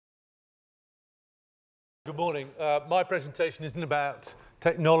Good morning. My presentation isn't about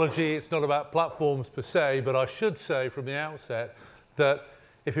technology, it's not about platforms per se, but I should say from the outset that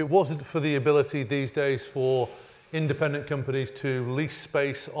if it wasn't for the ability these days for independent companies to lease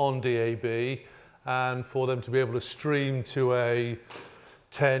space on DAB and for them to be able to stream to a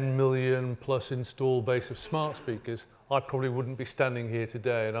 10 million plus install base of smart speakers, I probably wouldn't be standing here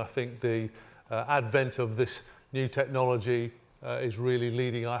today. And I think the advent of this new technology is really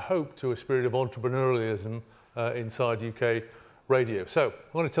leading, I hope, to a spirit of entrepreneurialism inside UK radio. So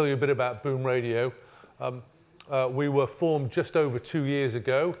I want to tell you a bit about Boom Radio. We were formed just over 2 years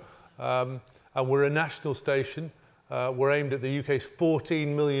ago, and we're a national station. We're aimed at the UK's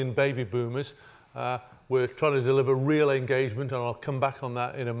 14 million baby boomers. We're trying to deliver real engagement, and I'll come back on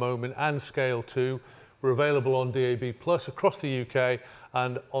that in a moment, and scale too. We're available on DAB Plus across the UK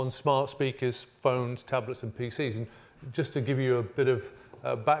and on smart speakers, phones, tablets and PCs. And just to give you a bit of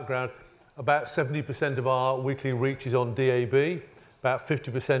background, about 70% of our weekly reach is on DAB, about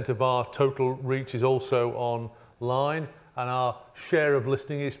 50% of our total reach is also online, and our share of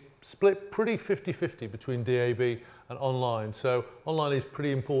listening is split pretty 50-50 between DAB and online. So online is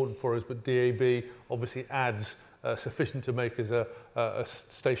pretty important for us, but DAB obviously adds sufficient to make us a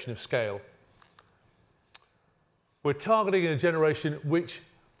station of scale. We're targeting a generation which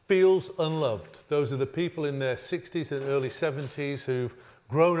feels unloved. Those are the people in their 60s and early 70s who've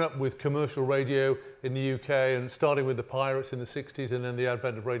grown up with commercial radio in the UK, and starting with the Pirates in the 60s and then the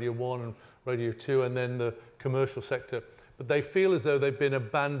advent of Radio 1 and Radio 2 and then the commercial sector. But they feel as though they've been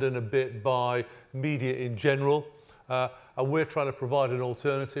abandoned a bit by media in general, and we're trying to provide an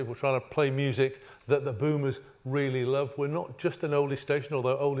alternative. We're trying to play music that the boomers really love. We're not just an oldie station,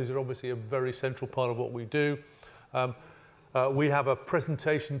 although oldies are obviously a very central part of what we do. We have a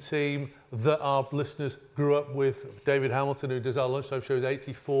presentation team that our listeners grew up with. David Hamilton, who does our lunchtime show, is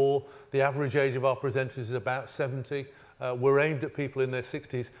 84. The average age of our presenters is about 70. We're aimed at people in their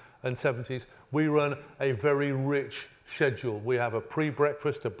 60s and 70s. We run a very rich schedule. We have a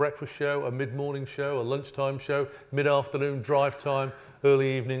pre-breakfast, a breakfast show, a mid-morning show, a lunchtime show, mid-afternoon, drive time,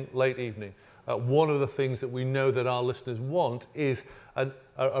 early evening, late evening. One of the things that we know that our listeners want is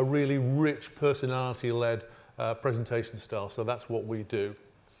a really rich personality-led presentation style, so that's what we do.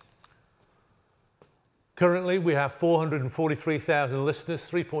 Currently, we have 443,000 listeners,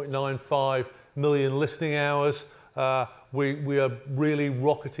 3.95 million listening hours. We are really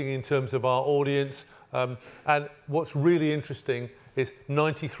rocketing in terms of our audience, and what's really interesting is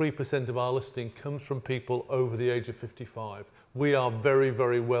 93% of our listening comes from people over the age of 55. We are very,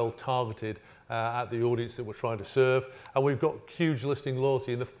 very well targeted at the audience that we're trying to serve, and we've got huge listening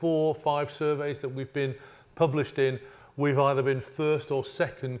loyalty. In the 4 or 5 surveys that we've been published in, we've either been first or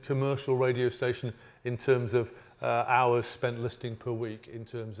second commercial radio station in terms of hours spent listening per week, in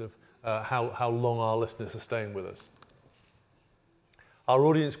terms of how long our listeners are staying with us. Our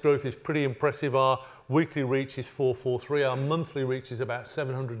audience growth is pretty impressive. Our weekly reach is 443. Our monthly reach is about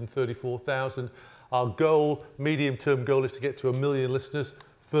 734,000. Our goal, medium-term goal, is to get to 1 million listeners,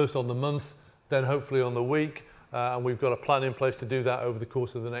 first on the month, then hopefully on the week, and we've got a plan in place to do that over the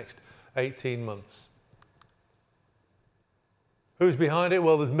course of the next 18 months. Who's behind it?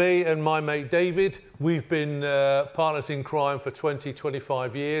 Well, there's me and my mate David. We've been partners in crime for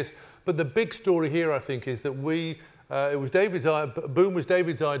 20-25 years. But the big story here, I think, is that it was Boom was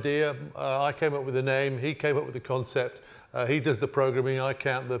David's idea. I came up with the name. He came up with the concept. He does the programming. I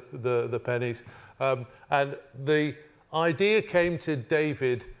count the pennies. And the idea came to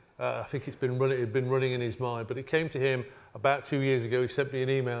David. I think it'd been running in his mind, but it came to him about 2 years ago. He sent me an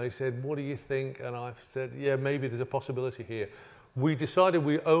email. He said, "What do you think?" And I said, "Yeah, maybe there's a possibility here." We decided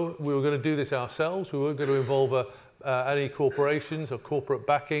we were going to do this ourselves. We weren't going to involve any corporations or corporate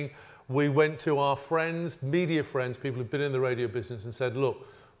backing. We went to our friends, media friends, people who've been in the radio business, and said, "Look,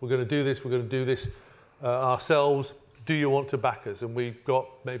 we're going to do this ourselves. Do you want to back us?" And we got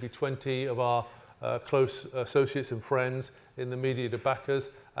maybe 20 of our close associates and friends in the media to back us,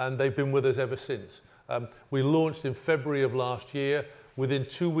 and they've been with us ever since. We launched in February of last year. Within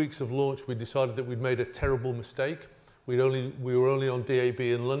 2 weeks of launch, we decided that we'd made a terrible mistake. We were only on DAB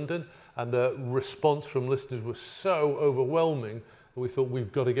in London, and the response from listeners was so overwhelming that we thought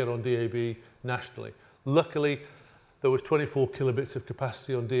we've got to get on DAB nationally. Luckily, there was 24 kilobits of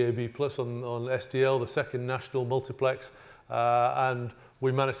capacity on DAB Plus on SDL, the second national multiplex, and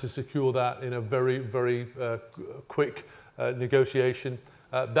we managed to secure that in a very, very quick negotiation.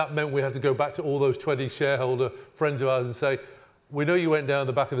 That meant we had to go back to all those 20 shareholder friends of ours and say, "We know you went down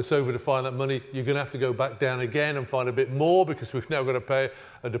the back of the sofa to find that money. You're going to have to go back down again and find a bit more, because we've now got to pay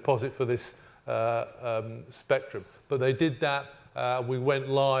a deposit for this spectrum." But they did that We went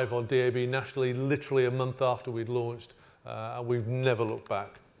live on DAB nationally literally a month after we'd launched, and we've never looked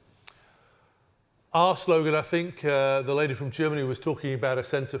back. Our slogan, I think, the lady from Germany was talking about a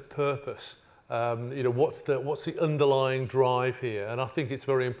sense of purpose. You know, what's the underlying drive here? And I think it's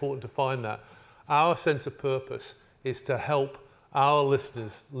very important to find that. Our sense of purpose is to help our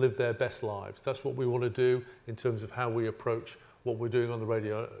listeners live their best lives. That's what we want to do in terms of how we approach what we're doing on the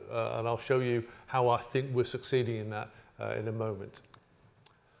radio. And I'll show you how I think we're succeeding in that in a moment.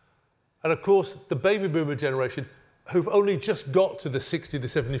 And of course, the baby boomer generation, who've only just got to the 60 to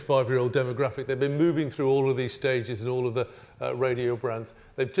 75-year-old demographic. They've been moving through all of these stages and all of the radio brands.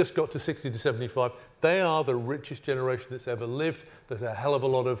 They've just got to 60 to 75. They are the richest generation that's ever lived. There's a hell of a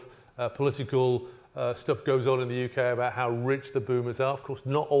lot of political stuff goes on in the UK about how rich the boomers are. Of course,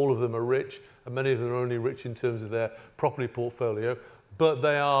 not all of them are rich, and many of them are only rich in terms of their property portfolio, but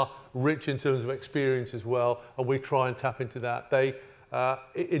they are rich in terms of experience as well, and we try and tap into that.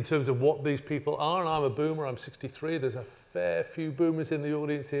 In terms of what these people are, and I'm a boomer, I'm 63, there's a fair few boomers in the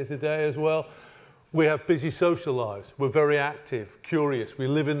audience here today as well. We have busy social lives, we're very active, curious, we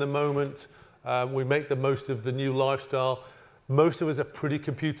live in the moment, we make the most of the new lifestyle. Most of us are pretty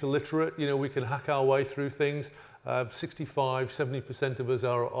computer literate, you know, we can hack our way through things. 65, 70% of us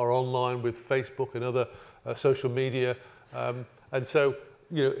are online with Facebook and other social media. And so,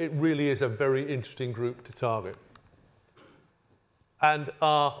 you know, it really is a very interesting group to target. And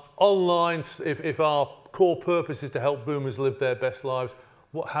our online, if our core purpose is to help boomers live their best lives,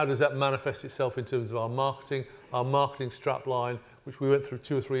 how does that manifest itself in terms of our marketing? Our marketing strapline, which we went through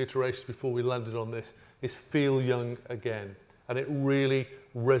 2 or 3 iterations before we landed on this, is Feel Young Again. And it really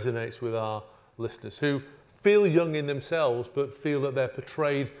resonates with our listeners who feel young in themselves, but feel that they're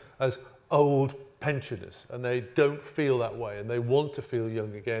portrayed as old pensioners, and they don't feel that way, and they want to feel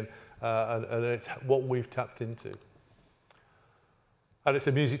young again, and it's what we've tapped into. And it's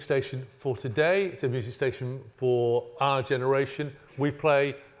a music station for today. It's a music station for our generation. We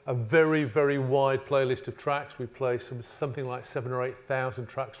play a very, very wide playlist of tracks. We play something like 7,000 or 8,000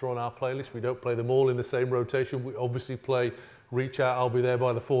 tracks are on our playlist. We don't play them all in the same rotation. We obviously play Reach Out, I'll Be There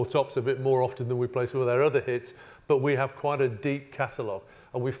by the Four Tops a bit more often than we play some of their other hits, but we have quite a deep catalogue,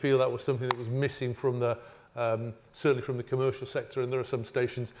 and we feel that was something that was missing from the certainly from the commercial sector, and there are some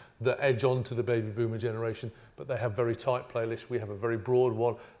stations that edge on to the baby boomer generation, but they have very tight playlists. We have a very broad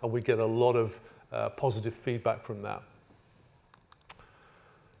one, and we get a lot of positive feedback from that.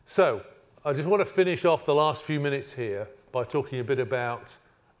 So I just want to finish off the last few minutes here by talking a bit about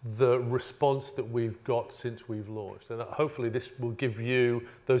the response that we've got since we've launched, and hopefully this will give you,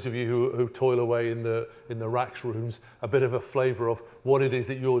 those of you who toil away in the racks rooms, a bit of a flavour of what it is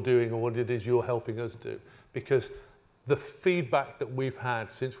that you're doing or what it is you're helping us do. Because the feedback that we've had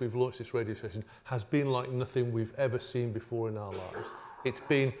since we've launched this radio station has been like nothing we've ever seen before in our lives. It's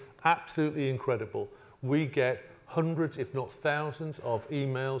been absolutely incredible. We get hundreds, if not thousands, of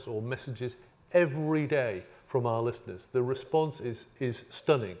emails or messages every day from our listeners. The response is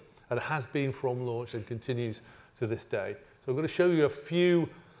stunning, and has been from launch and continues to this day. So I'm going to show you a few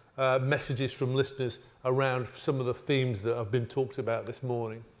messages from listeners around some of the themes that have been talked about this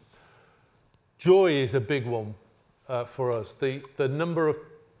morning. Joy is a big one for us. The number of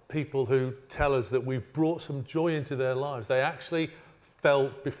people who tell us that we've brought some joy into their lives. They actually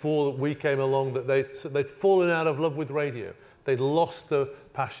felt before we came along that they'd fallen out of love with radio. They'd lost the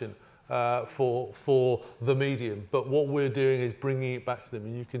passion for the medium, but what we're doing is bringing it back to them,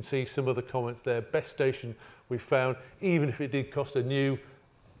 and you can see some of the comments there. Best station we found, even if it did cost a new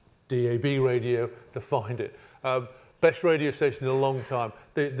DAB radio to find it. Best radio station in a long time.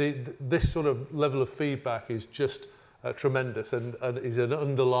 This sort of level of feedback is just tremendous, and is an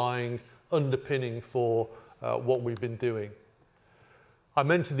underpinning for what we've been doing. I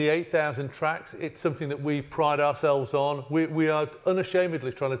mentioned the 8,000 tracks. It's something that we pride ourselves on. We are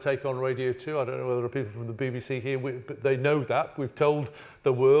unashamedly trying to take on Radio 2. I don't know whether there are people from the BBC here, but they know that. We've told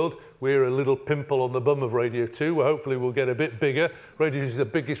the world we're a little pimple on the bum of Radio 2. Well, hopefully we'll get a bit bigger. Radio 2 is the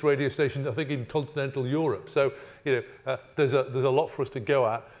biggest radio station, I think, in continental Europe. So, you know, there's a lot for us to go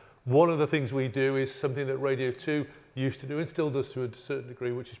at. One of the things we do is something that Radio 2 used to do, and still does to a certain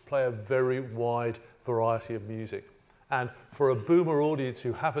degree, which is play a very wide variety of music. And for a boomer audience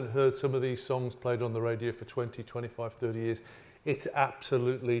who haven't heard some of these songs played on the radio for 20, 25, 30 years, it's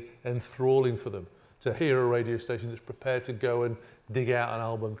absolutely enthralling for them to hear a radio station that's prepared to go and dig out an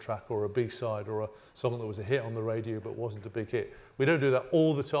album track or a B-side or a song that was a hit on the radio but wasn't a big hit. We don't do that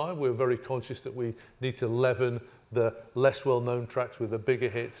all the time. We're very conscious that we need to leaven the less well-known tracks with the bigger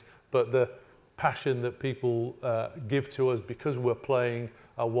hits, but the passion that people give to us because we're playing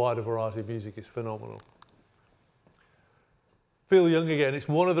a wider variety of music is phenomenal. Feel young again. It's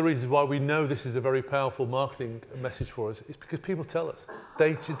one of the reasons why we know this is a very powerful marketing message for us. It's because people tell us.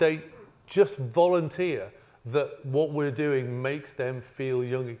 They just volunteer that what we're doing makes them feel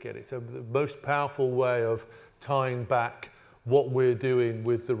young again. It's the most powerful way of tying back what we're doing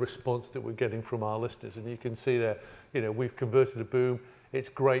with the response that we're getting from our listeners. And you can see there, you know, we've converted a boom. It's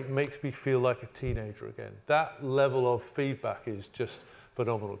great, makes me feel like a teenager again. That level of feedback is just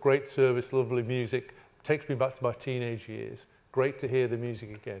phenomenal. Great service, lovely music, takes me back to my teenage years. Great to hear the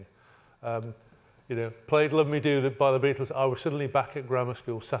music again. You know, played Love Me Do by the Beatles. I was suddenly back at grammar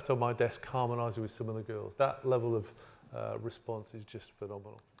school, sat on my desk harmonising with some of the girls. That level of response is just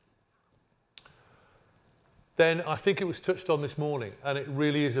phenomenal. Then I think it was touched on this morning, and it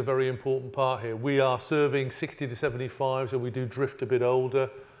really is a very important part here. We are serving 60 to 75s, and we do drift a bit older.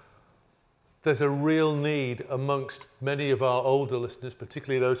 There's a real need amongst many of our older listeners,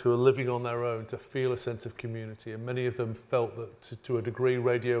 particularly those who are living on their own, to feel a sense of community. And many of them felt that to a degree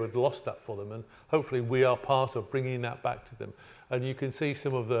radio had lost that for them. And hopefully we are part of bringing that back to them. And you can see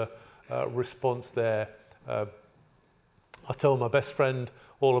some of the response there. I told my best friend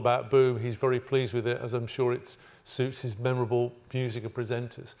all about Boom. He's very pleased with it, as I'm sure it suits his memorable music and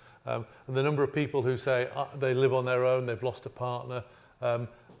presenters. And the number of people who say they live on their own, they've lost a partner,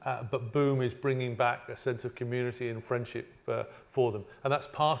 but Boom is bringing back a sense of community and friendship for them. And that's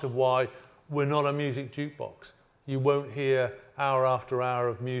part of why we're not a music jukebox. You won't hear hour after hour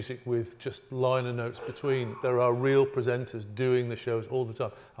of music with just liner notes between. There are real presenters doing the shows all the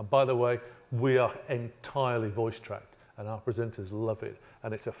time. And by the way, we are entirely voice tracked and our presenters love it.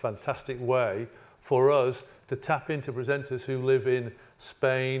 And it's a fantastic way for us to tap into presenters who live in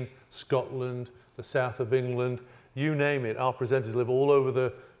Spain, Scotland, the south of England, you name it. Our presenters live all over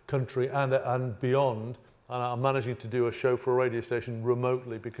the country and beyond, and are managing to do a show for a radio station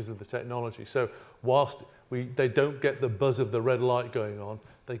remotely because of the technology. So whilst they don't get the buzz of the red light going on,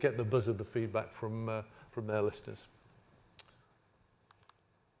 they get the buzz of the feedback from their listeners.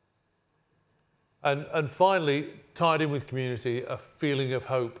 And finally, tied in with community, a feeling of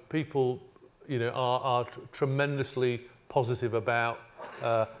hope. People, you know, are tremendously positive about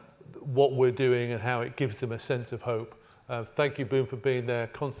what we're doing and how it gives them a sense of hope. Thank you, Boom, for being their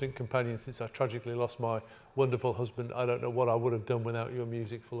constant companion since I tragically lost my wonderful husband. I don't know what I would have done without your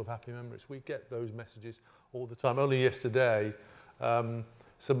music full of happy memories. We get those messages all the time. Only yesterday,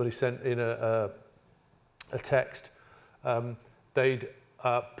 somebody sent in a text. They'd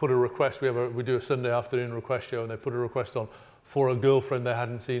put a request. We do a Sunday afternoon request show, and they put a request on for a girlfriend they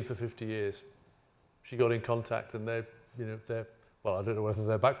hadn't seen for 50 years. She got in contact, and they're well, I don't know whether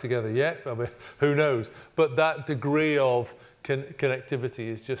they're back together yet. I mean, who knows? But that degree of connectivity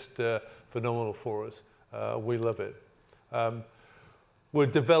is just phenomenal for us. We love it. We're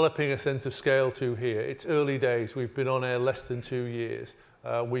developing a sense of scale too here. It's early days. We've been on air less than 2 years.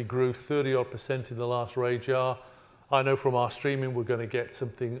 We grew 30-odd% in the last radar. I know from our streaming we're going to get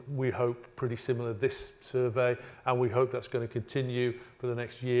something, we hope, pretty similar this survey, and we hope that's going to continue for the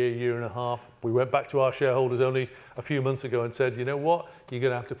next year and a half. We went back to our shareholders only a few months ago and said, you know what, you're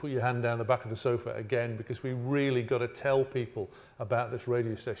going to have to put your hand down the back of the sofa again, because we really got to tell people about this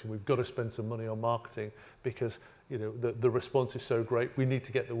radio station. We've got to spend some money on marketing because, you know, the response is so great. We need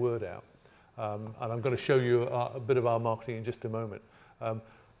to get the word out. And I'm going to show you a bit of our marketing in just a moment.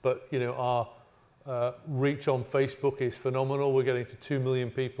 But, you know, our reach on Facebook is phenomenal. We're getting to 2 million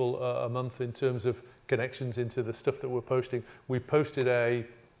people a month in terms of connections into the stuff that we're posting. We posted a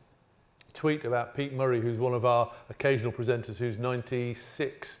tweet about Pete Murray, who's one of our occasional presenters, who's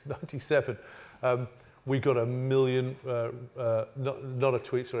 96, 97. We got 1 million, not a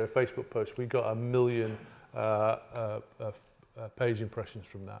tweet, sorry, a Facebook post. We got 1 million page impressions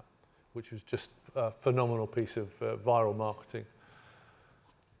from that, which was just a phenomenal piece of viral marketing.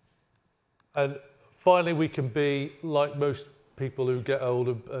 And finally, we can be, like most people who get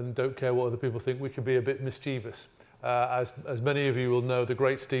older and don't care what other people think, we can be a bit mischievous. As many of you will know, the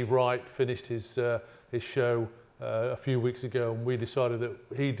great Steve Wright finished his show a few weeks ago, and we decided that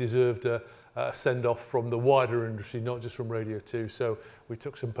he deserved a send-off from the wider industry, not just from Radio 2. So we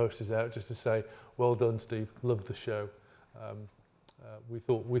took some posters out just to say, well done, Steve, loved the show. We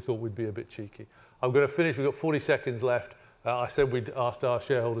thought we'd be a bit cheeky. I'm going to finish, we've got 40 seconds left. I said we'd asked our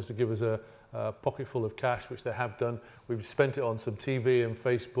shareholders to give us a pocket full of cash, which they have done. We've spent it on some TV and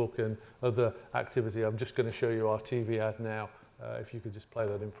Facebook and other activity. I'm just going to show you our TV ad now, if you could just play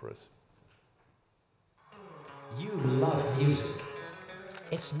that in for us. You love music.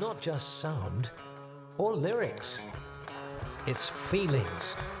 It's not just sound or lyrics. It's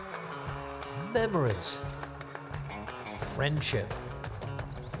feelings, memories, friendship,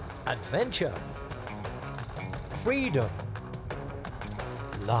 adventure, freedom,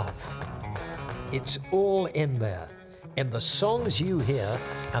 love. It's all in there, in the songs you hear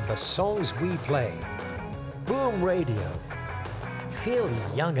and the songs we play. Boom Radio. Feel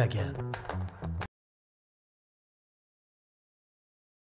young again.